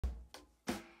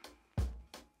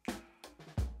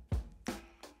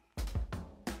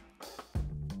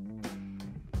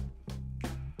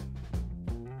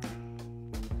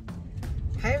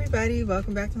Hi everybody,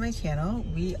 welcome back to my channel.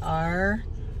 We are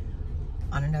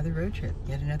on another road trip,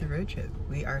 yet another road trip.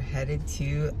 We are headed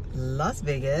to Las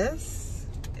Vegas.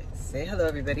 Say hello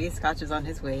everybody. Scotch is on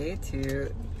his way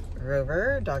to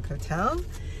Rover Dog Hotel.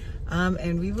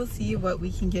 And we will see what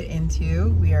we can get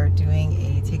into. We are doing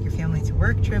a take your family to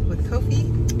work trip with Kofi.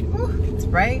 Ooh, it's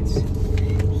bright.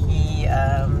 He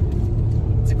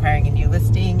is acquiring a new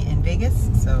listing in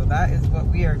Vegas, so that is what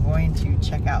we are going to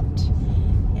check out.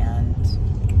 And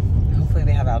hopefully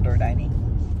they have outdoor dining.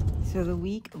 So the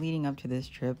week leading up to this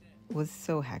trip was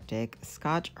so hectic.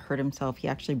 Scotch hurt himself. He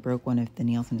actually broke one of the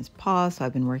nails in his paw, so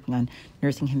I've been working on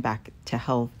nursing him back to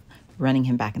health, running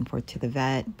him back and forth to the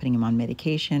vet, putting him on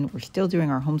medication. We're still doing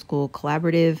our homeschool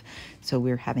collaborative, so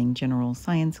we're having general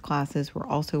science classes. We're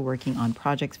also working on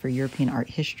projects for European art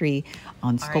history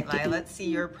on sculpting. All right, Laya, let's see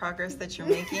your progress that you're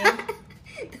making.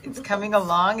 It's coming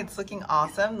along. It's looking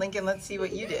awesome. Lincoln, let's see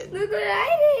what you did. Look what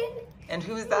I did. And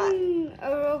who is that? A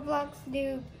Roblox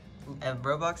noob. A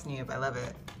Roblox noob. I love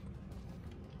it.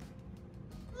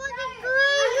 Look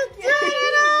at you did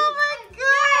it! Oh my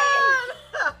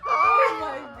god! Oh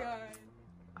my god!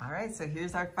 All right, so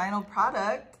here's our final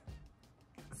product.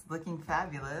 It's looking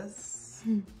fabulous.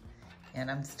 And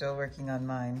I'm still working on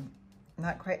mine.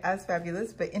 Not quite as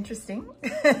fabulous, but interesting.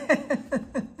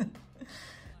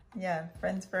 Yeah,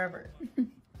 friends forever.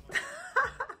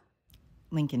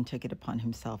 Lincoln took it upon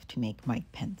himself to make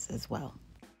Mike Pence as well.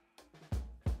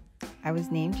 I was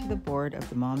named to the board of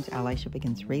the Moms Allyship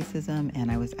Against Racism,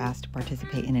 and I was asked to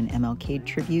participate in an MLK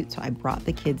tribute, so I brought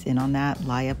the kids in on that.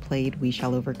 Laya played We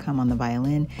Shall Overcome on the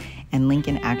violin, and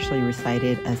Lincoln actually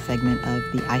recited a segment of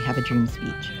the I Have a Dream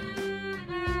speech.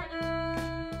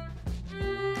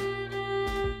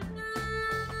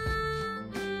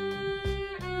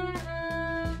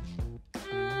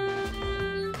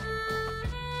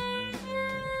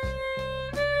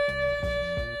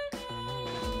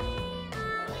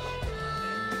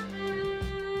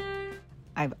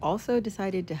 I've also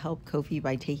decided to help Kofi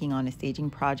by taking on a staging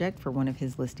project for one of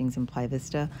his listings in Playa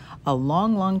Vista. A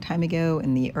long time ago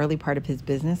in the early part of his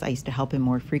business, I used to help him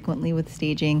more frequently with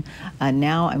staging.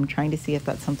 Now I'm trying to see if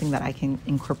that's something that I can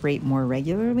incorporate more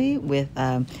regularly with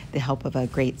the help of a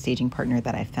great staging partner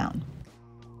that I found.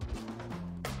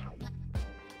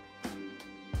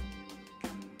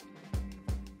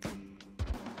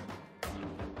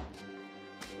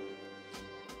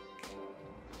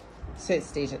 So it's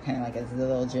staged kind of like as a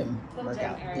little gym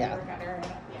workout.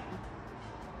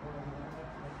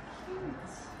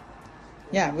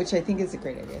 Yeah, which I think is a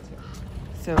great idea too.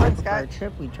 So right before our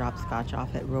trip, we dropped Scotch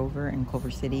off at Rover in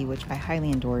Culver City, which I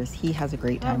highly endorse. He has a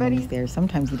great time when he's there.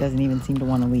 Sometimes he doesn't even seem to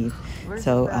want to leave.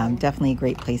 So definitely a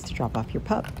great place to drop off your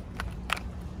pup.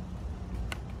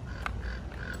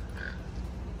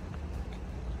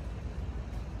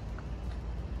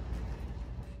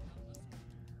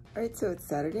 All right, so it's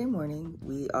Saturday morning.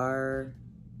 We are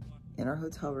in our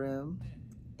hotel room,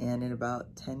 and in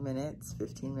about 10 minutes,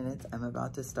 15 minutes, I'm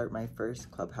about to start my first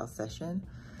Clubhouse session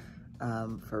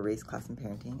for race, class, and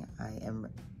parenting. I am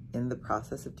in the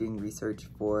process of doing research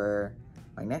for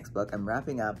my next book. I'm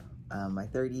wrapping up my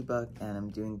third ebook, and I'm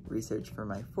doing research for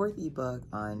my fourth ebook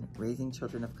on raising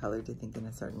children of color to think in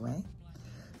a certain way.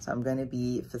 So I'm gonna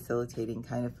be facilitating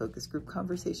kind of focus group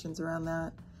conversations around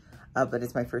that. But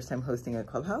it's my first time hosting a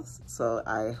Clubhouse, so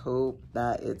I hope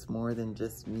that it's more than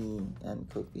just me and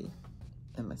Kofi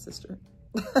and my sister.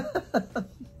 All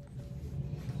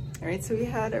right, so we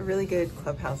had a really good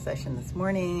Clubhouse session this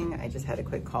morning. I just had a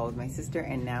quick call with my sister,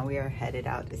 and now we are headed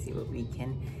out to see what we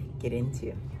can get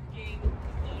into.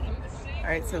 All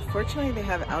right, so fortunately they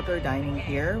have outdoor dining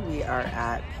here. We are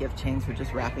at P.F. Chang's. We're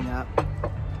just wrapping up.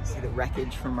 See the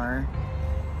wreckage from our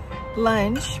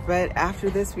lunch, but after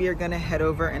this we are gonna head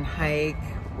over and hike.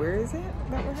 Where is it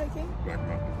that we're hiking?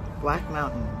 Black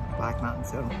Mountain.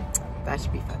 So that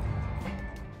should be fun.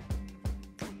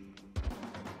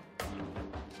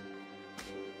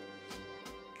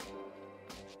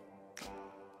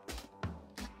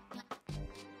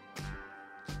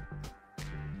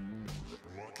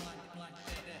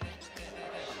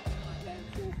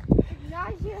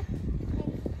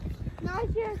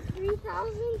 Nausea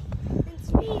 3,000 and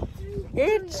speed 3,000.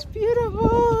 It's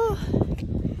beautiful.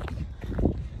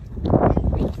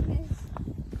 And richness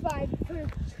 5 per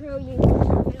trillion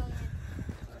billion.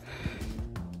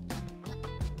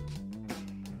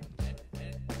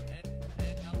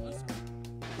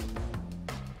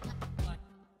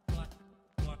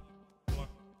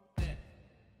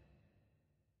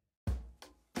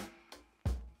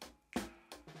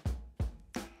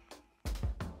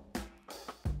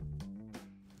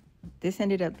 This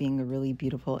ended up being a really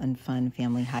beautiful and fun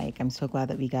family hike. I'm so glad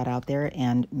that we got out there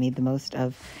and made the most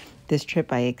of this trip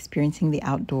by experiencing the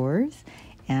outdoors,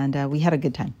 and we had a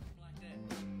good time.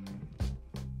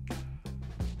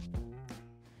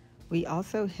 We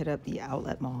also hit up the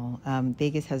outlet mall.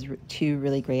 Vegas has two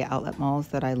really great outlet malls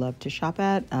that I love to shop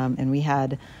at, and we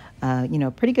had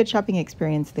pretty good shopping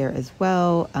experience there as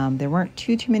well. There weren't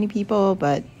too many people,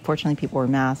 but fortunately people were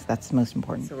masked. That's the most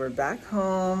important. So we're back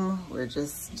home. We're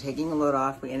just taking a load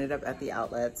off. We ended up at the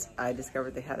outlets. I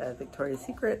discovered they had a Victoria's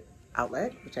Secret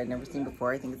outlet, which I'd never seen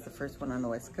before. I think it's the first one on the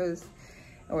West Coast.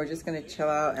 And we're just gonna chill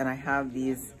out, and I have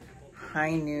these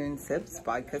High Noon Sips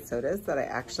vodka sodas that I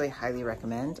actually highly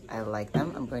recommend. I like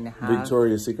them. I'm going to have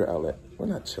Victoria's Secret outlet. We're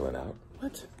not chilling out.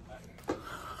 What?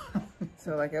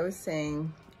 So like I was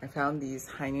saying, I found these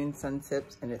High Noon Sun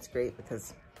Sips, and it's great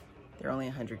because they're only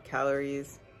 100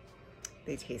 calories.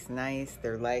 They taste nice,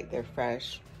 they're light, they're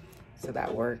fresh, so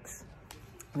that works.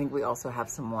 I think we also have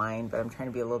some wine, but I'm trying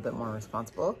to be a little bit more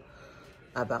responsible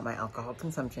about my alcohol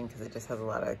consumption because it just has a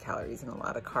lot of calories and a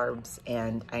lot of carbs.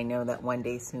 And I know that one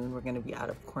day soon we're gonna be out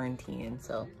of quarantine,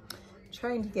 so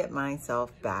trying to get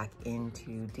myself back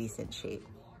into decent shape.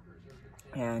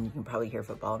 And you can probably hear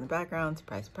football in the background.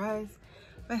 Surprise, surprise.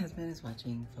 My husband is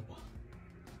watching football.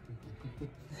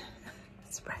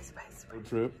 Surprise, surprise, surprise. Road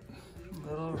trip.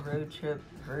 Little road trip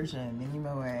version. Mini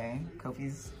Moe.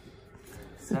 Kofi's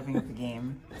stepping up the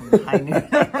game from High Noon.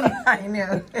 High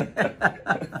Noon.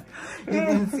 You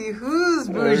can see who's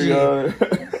bougie.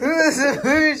 Who's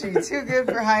bougie. Too good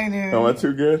for High Noon. Am I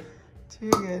too good? Too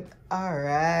good. All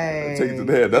right. Take it to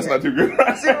the head. That's not too good.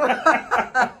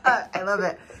 I love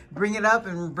it. Bring it up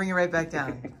and bring it right back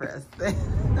down for us.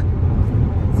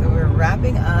 So we're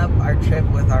wrapping up our trip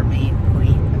with our main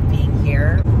point of being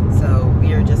here. So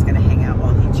we are just gonna hang out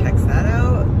while he checks that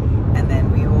out, and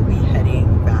then we will be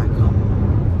heading back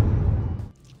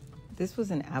home. This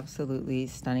was an absolutely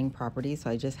stunning property, so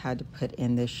I just had to put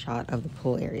in this shot of the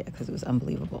pool area because it was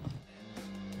unbelievable.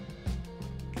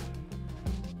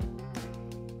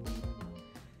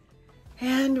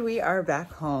 And we are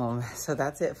back home. So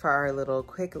that's it for our little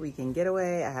quick weekend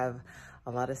getaway. I have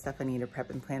a lot of stuff I need to prep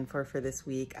and plan for this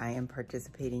week. I am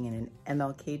participating in an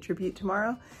MLK tribute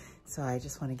tomorrow, so I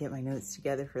just want to get my notes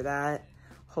together for that.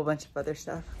 A whole bunch of other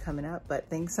stuff coming up, but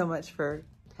thanks so much for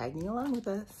tagging along with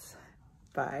us.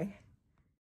 Bye.